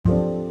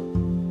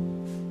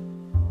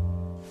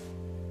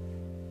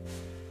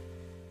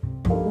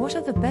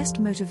What are the best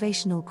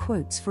motivational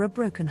quotes for a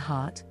broken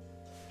heart?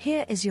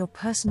 Here is your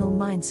personal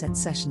mindset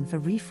session for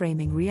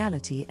reframing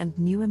reality and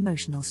new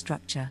emotional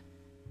structure.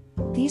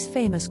 These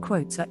famous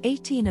quotes are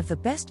 18 of the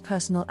best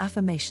personal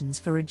affirmations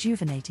for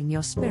rejuvenating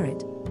your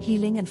spirit,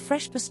 healing and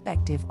fresh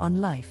perspective on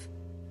life.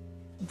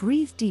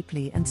 Breathe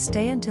deeply and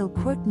stay until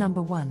quote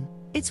number 1.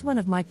 It's one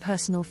of my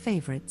personal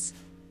favorites.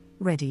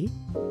 Ready?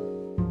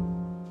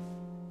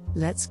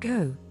 Let's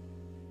go.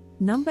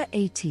 Number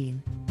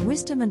 18.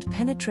 Wisdom and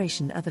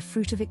penetration are the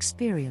fruit of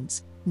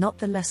experience, not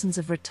the lessons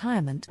of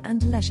retirement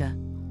and leisure.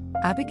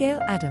 Abigail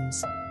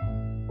Adams.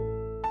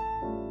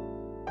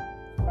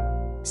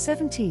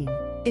 17.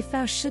 If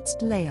thou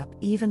shouldst lay up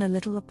even a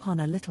little upon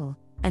a little,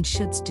 and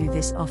shouldst do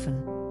this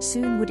often,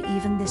 soon would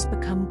even this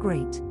become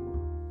great.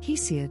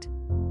 Hesiod.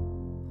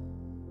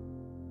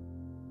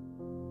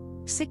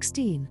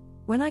 16.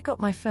 When I got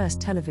my first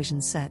television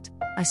set,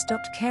 I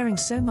stopped caring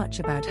so much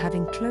about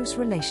having close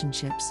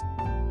relationships.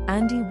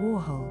 Andy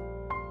Warhol.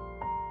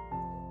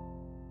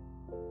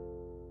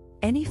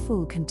 Any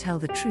fool can tell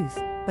the truth,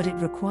 but it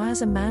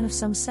requires a man of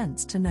some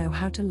sense to know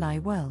how to lie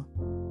well.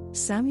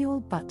 Samuel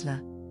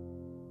Butler.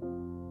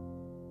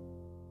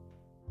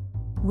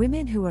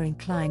 Women who are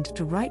inclined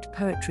to write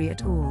poetry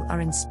at all are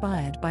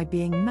inspired by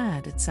being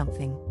mad at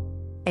something.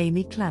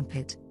 Amy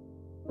Clampitt.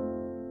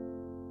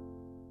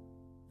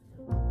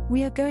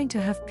 We are going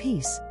to have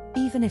peace,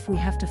 even if we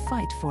have to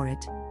fight for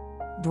it.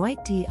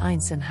 Dwight D.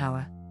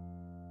 Eisenhower.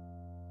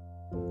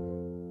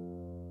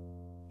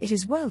 It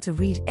is well to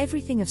read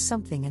everything of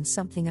something and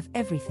something of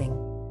everything.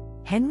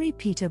 Henry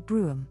Peter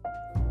Brougham.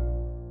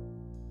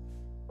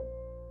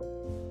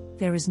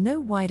 There is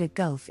no wider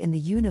gulf in the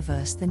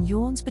universe than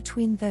yawns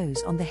between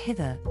those on the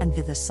hither and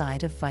thither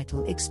side of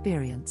vital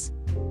experience.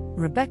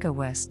 Rebecca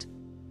West.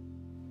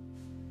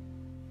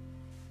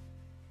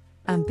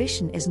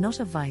 Ambition is not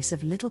a vice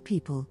of little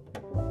people.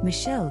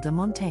 Michel de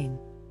Montaigne.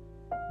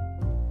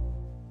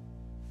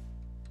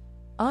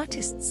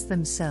 Artists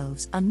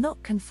themselves are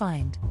not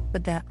confined,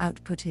 but their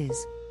output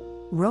is.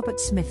 Robert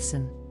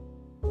Smithson.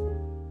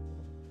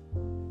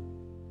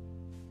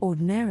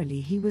 Ordinarily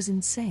he was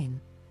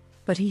insane,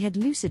 but he had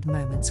lucid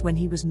moments when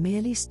he was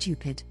merely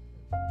stupid.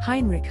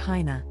 Heinrich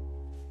Heine.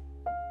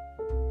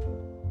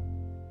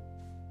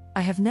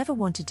 I have never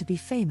wanted to be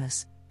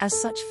famous,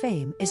 as such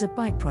fame is a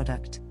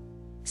byproduct.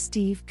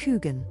 Steve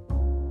Coogan.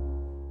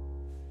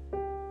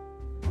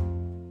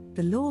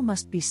 The law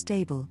must be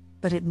stable,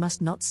 but it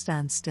must not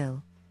stand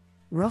still.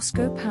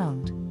 Roscoe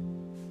Pound.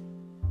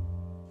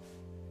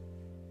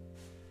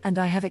 And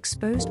I have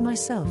exposed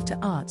myself to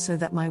art so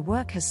that my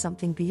work has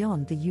something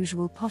beyond the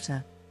usual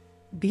potter.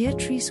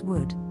 Beatrice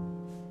Wood.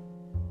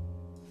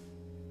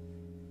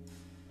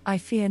 I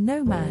fear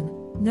no man,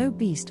 no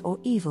beast or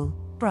evil,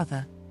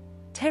 brother.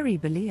 Terry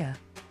Bollea.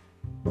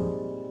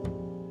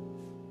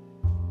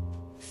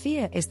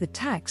 Fear is the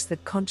tax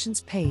that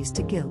conscience pays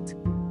to guilt.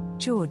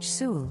 George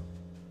Sewell.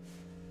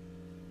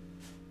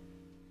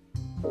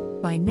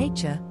 By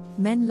nature,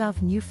 men love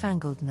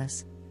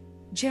newfangledness.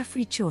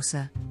 Geoffrey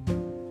Chaucer.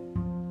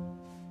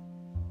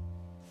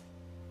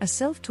 A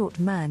self-taught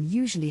man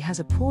usually has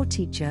a poor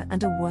teacher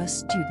and a worse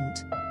student.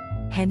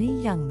 Henny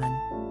Youngman.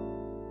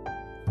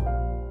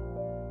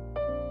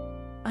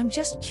 I'm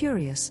just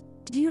curious,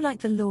 do you like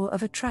the law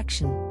of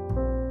attraction?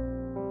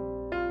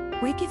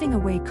 We're giving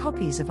away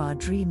copies of our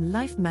Dream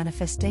Life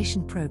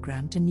Manifestation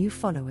program to new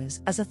followers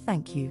as a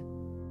thank you.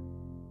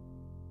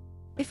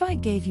 If I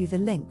gave you the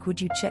link, would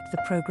you check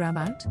the program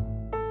out?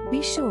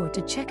 Be sure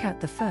to check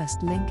out the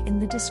first link in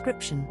the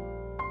description.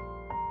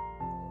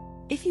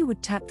 If you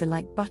would tap the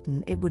like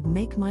button, it would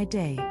make my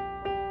day.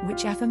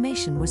 Which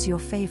affirmation was your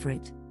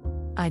favorite?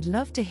 I'd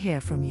love to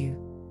hear from you.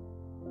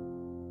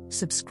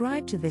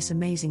 Subscribe to this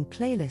amazing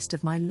playlist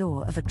of my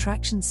Law of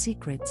Attraction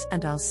secrets,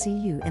 and I'll see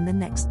you in the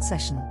next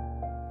session.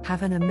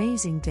 Have an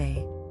amazing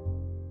day.